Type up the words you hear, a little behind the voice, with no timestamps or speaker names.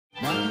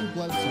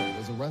Bledsoe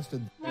was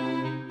arrested.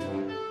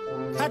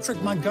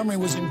 Patrick Montgomery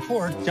was in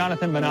court.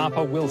 Jonathan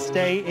Manapa will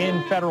stay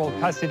in federal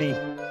custody.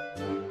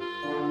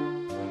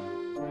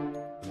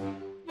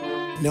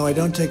 No, I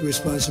don't take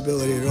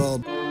responsibility at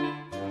all.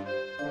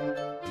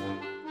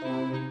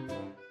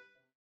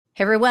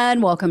 Hey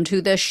everyone, welcome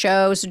to the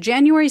show. So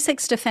January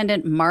 6th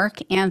defendant Mark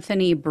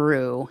Anthony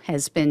Breaux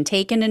has been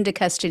taken into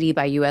custody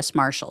by U.S.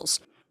 Marshals.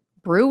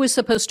 Breaux was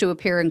supposed to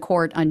appear in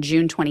court on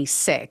June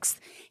 26th,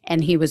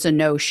 and he was a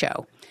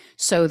no-show.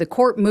 So the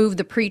court moved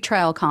the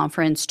pretrial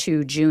conference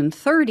to June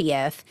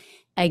 30th.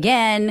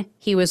 Again,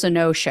 he was a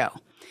no-show.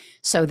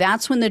 So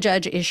that's when the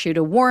judge issued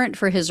a warrant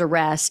for his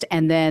arrest,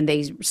 and then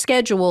they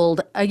rescheduled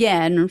a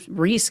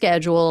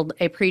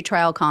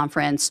pretrial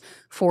conference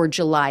for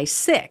July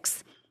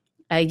 6th.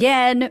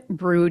 Again,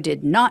 Breaux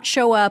did not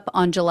show up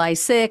on July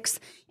 6th,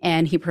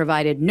 and he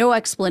provided no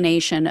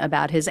explanation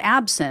about his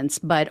absence.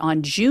 But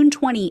on June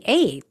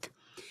 28th,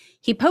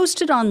 he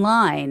posted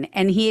online,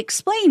 and he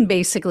explained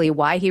basically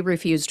why he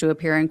refused to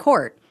appear in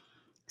court.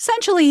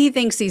 Essentially, he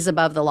thinks he's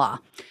above the law.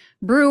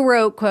 Breaux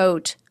wrote,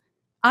 quote,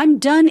 "I'm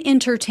done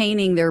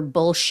entertaining their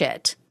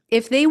bullshit.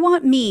 If they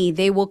want me,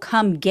 they will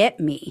come get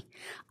me.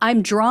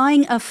 I'm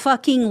drawing a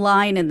fucking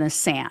line in the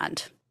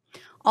sand."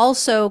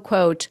 Also,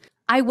 quote,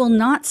 "I will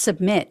not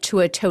submit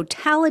to a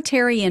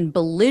totalitarian,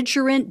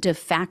 belligerent de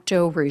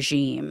facto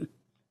regime."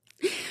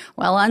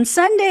 Well, on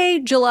Sunday,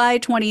 July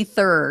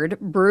 23rd,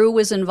 Breaux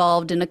was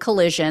involved in a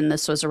collision.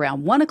 This was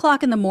around 1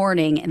 o'clock in the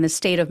morning in the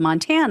state of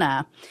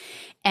Montana.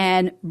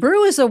 And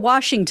Breaux is a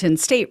Washington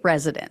state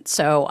resident,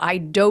 so I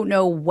don't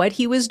know what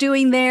he was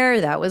doing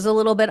there. That was a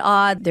little bit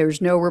odd.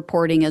 There's no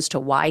reporting as to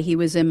why he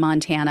was in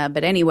Montana.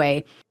 But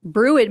anyway,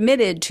 Breaux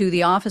admitted to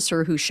the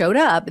officer who showed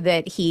up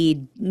that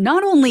he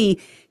not only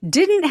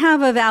didn't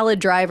have a valid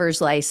driver's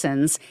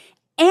license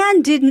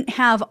and didn't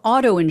have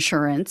auto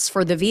insurance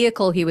for the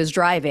vehicle he was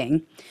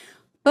driving,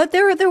 but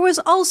there was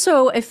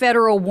also a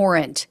federal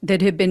warrant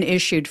that had been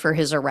issued for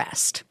his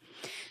arrest.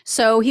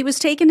 So he was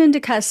taken into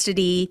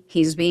custody.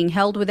 He's being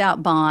held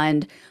without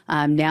bond.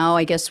 Now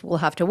I guess we'll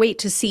have to wait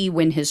to see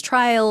when his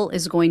trial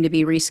is going to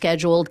be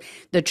rescheduled.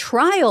 The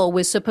trial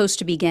was supposed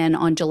to begin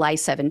on July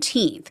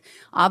 17th.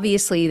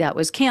 Obviously, that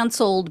was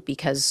canceled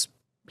because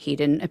he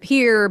didn't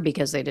appear,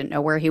 because they didn't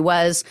know where he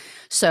was.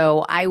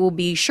 So I will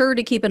be sure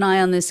to keep an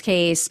eye on this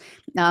case.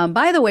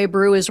 By the way,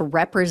 Breaux is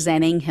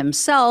representing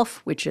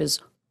himself, which is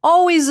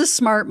always a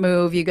smart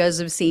move. You guys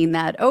have seen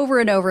that over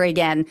and over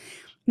again.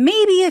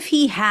 Maybe if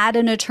he had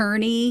an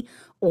attorney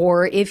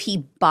or if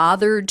he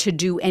bothered to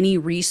do any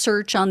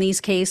research on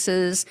these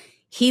cases,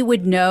 he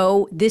would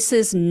know this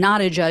is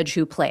not a judge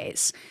who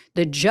plays.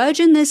 The judge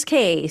in this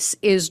case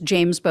is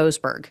James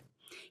Boasberg.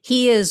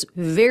 He is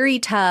very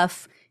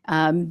tough.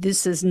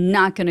 This is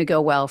not going to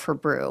go well for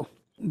Breaux.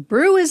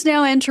 Breaux is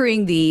now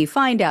entering the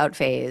find out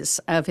phase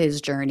of his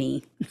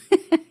journey.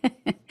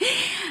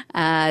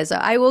 So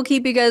I will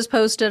keep you guys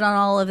posted on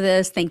all of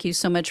this. Thank you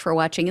so much for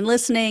watching and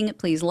listening.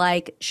 Please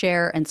like,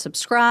 share, and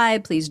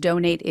subscribe. Please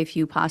donate if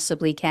you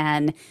possibly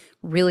can.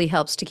 Really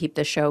helps to keep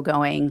the show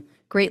going.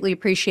 Greatly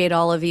appreciate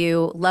all of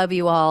you. Love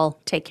you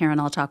all. Take care, and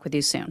I'll talk with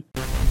you soon.